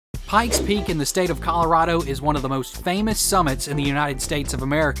Pikes Peak in the state of Colorado is one of the most famous summits in the United States of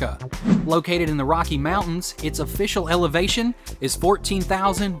America. Located in the Rocky Mountains, its official elevation is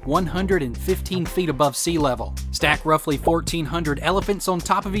 14,115 feet above sea level. Stack roughly 1,400 elephants on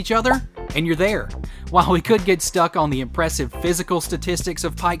top of each other, and you're there. While we could get stuck on the impressive physical statistics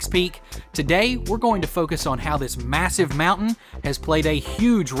of Pikes Peak, today we're going to focus on how this massive mountain has played a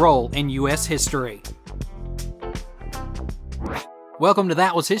huge role in U.S. history. Welcome to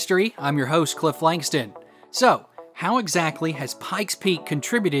That Was History. I'm your host, Cliff Langston. So, how exactly has Pikes Peak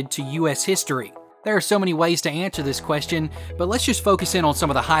contributed to U.S. history? There are so many ways to answer this question, but let's just focus in on some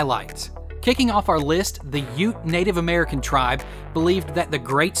of the highlights. Kicking off our list, the Ute Native American tribe believed that the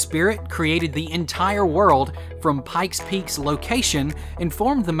Great Spirit created the entire world from Pikes Peak's location and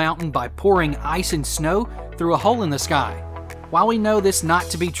formed the mountain by pouring ice and snow through a hole in the sky. While we know this not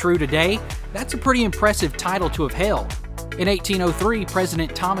to be true today, that's a pretty impressive title to have held. In 1803,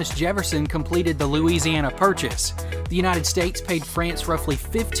 President Thomas Jefferson completed the Louisiana Purchase. The United States paid France roughly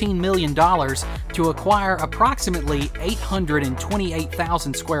 $15 million to acquire approximately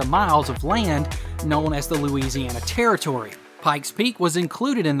 828,000 square miles of land known as the Louisiana Territory. Pikes Peak was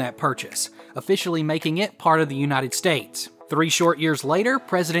included in that purchase, officially making it part of the United States. 3 short years later,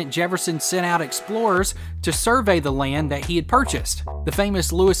 President Jefferson sent out explorers to survey the land that he had purchased. The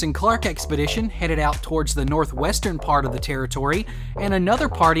famous Lewis and Clark expedition headed out towards the northwestern part of the territory, and another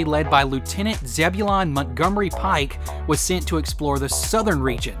party led by Lieutenant Zebulon Montgomery Pike was sent to explore the southern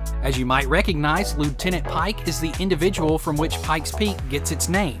region. As you might recognize, Lieutenant Pike is the individual from which Pikes Peak gets its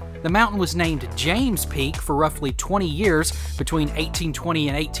name. The mountain was named James Peak for roughly 20 years between 1820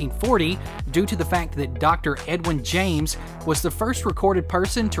 and 1840 due to the fact that Dr. Edwin James was the first recorded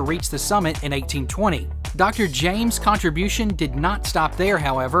person to reach the summit in 1820. Dr. James' contribution did not stop there,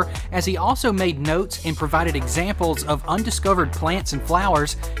 however, as he also made notes and provided examples of undiscovered plants and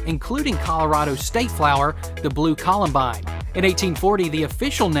flowers, including Colorado's state flower, the blue columbine. In 1840, the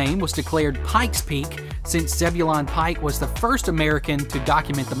official name was declared Pikes Peak, since Zebulon Pike was the first American to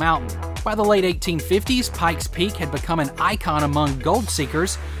document the mountain. By the late 1850s, Pikes Peak had become an icon among gold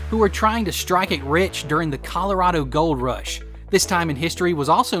seekers who were trying to strike it rich during the Colorado Gold Rush. This time in history was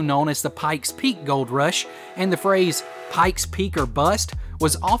also known as the Pikes Peak Gold Rush, and the phrase Pikes Peak or bust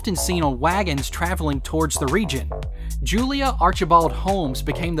was often seen on wagons traveling towards the region. Julia Archibald Holmes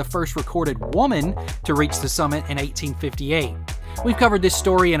became the first recorded woman to reach the summit in 1858. We've covered this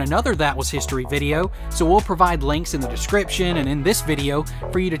story in another That Was History video, so we'll provide links in the description and in this video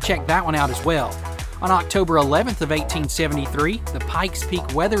for you to check that one out as well. On October 11th of 1873, the Pikes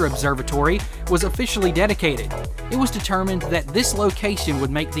Peak Weather Observatory was officially dedicated. It was determined that this location would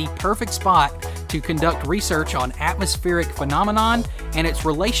make the perfect spot to conduct research on atmospheric phenomenon and its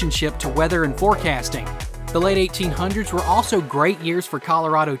relationship to weather and forecasting. The late 1800s were also great years for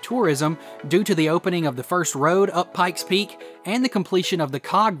Colorado tourism due to the opening of the first road up Pikes Peak and the completion of the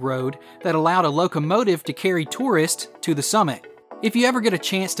Cog Road that allowed a locomotive to carry tourists to the summit. If you ever get a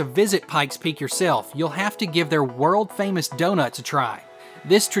chance to visit Pikes Peak yourself, you'll have to give their world-famous donuts a try.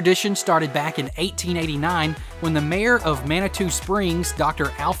 This tradition started back in 1889 when the mayor of Manitou Springs, Dr.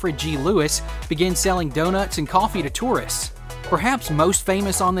 Alfred G. Lewis, began selling donuts and coffee to tourists. Perhaps most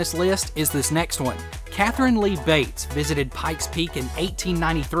famous on this list is this next one. Catherine Lee Bates visited Pikes Peak in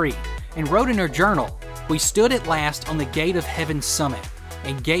 1893 and wrote in her journal, "We stood at last on the gate of heaven's summit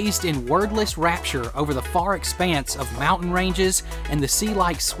and gazed in wordless rapture over the far expanse of mountain ranges and the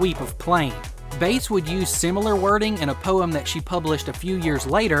sea-like sweep of plain." Bates would use similar wording in a poem that she published a few years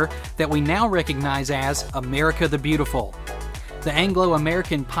later that we now recognize as America the Beautiful. The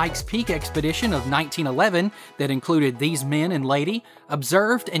Anglo-American Pikes Peak expedition of 1911, that included these men and lady,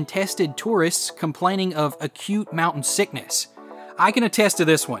 observed and tested tourists complaining of acute mountain sickness. I can attest to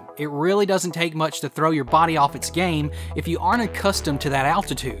this one. It really doesn't take much to throw your body off its game if you aren't accustomed to that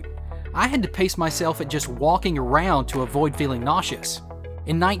altitude. I had to pace myself at just walking around to avoid feeling nauseous.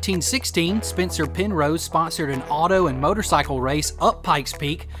 In 1916, Spencer Penrose sponsored an auto and motorcycle race up Pikes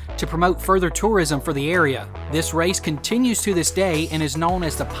Peak to promote further tourism for the area. This race continues to this day and is known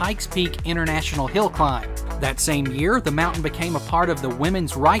as the Pikes Peak International Hill Climb. That same year, the mountain became a part of the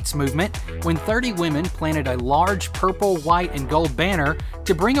women's rights movement when 30 women planted a large purple, white, and gold banner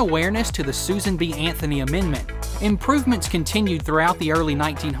to bring awareness to the Susan B. Anthony Amendment. Improvements continued throughout the early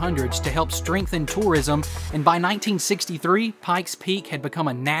 1900s to help strengthen tourism, and by 1963, Pikes Peak had become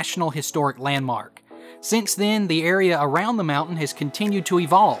a National Historic Landmark. Since then, the area around the mountain has continued to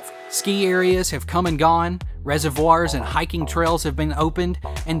evolve. Ski areas have come and gone, reservoirs and hiking trails have been opened,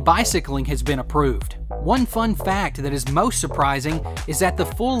 and bicycling has been approved. One fun fact that is most surprising is that the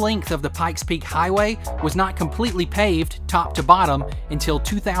full length of the Pikes Peak Highway was not completely paved top to bottom until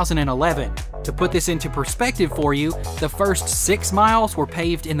 2011. To put this into perspective for you, the first 6 miles were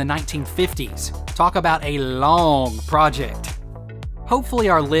paved in the 1950s. Talk about a long project. Hopefully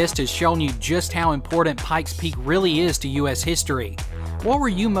our list has shown you just how important Pikes Peak really is to US history. What were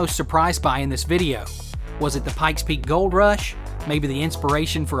you most surprised by in this video? Was it the Pikes Peak Gold Rush? Maybe the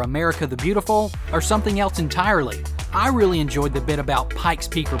inspiration for America the Beautiful? Or something else entirely? I really enjoyed the bit about Pikes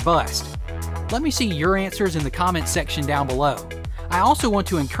Peak or bust. Let me see your answers in the comments section down below. I also want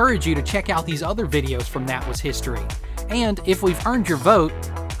to encourage you to check out these other videos from That Was History. And if we've earned your vote,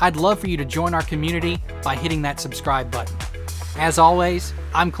 I'd love for you to join our community by hitting that subscribe button. As always,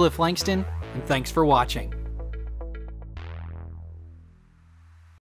 I'm Cliff Langston, and thanks for watching.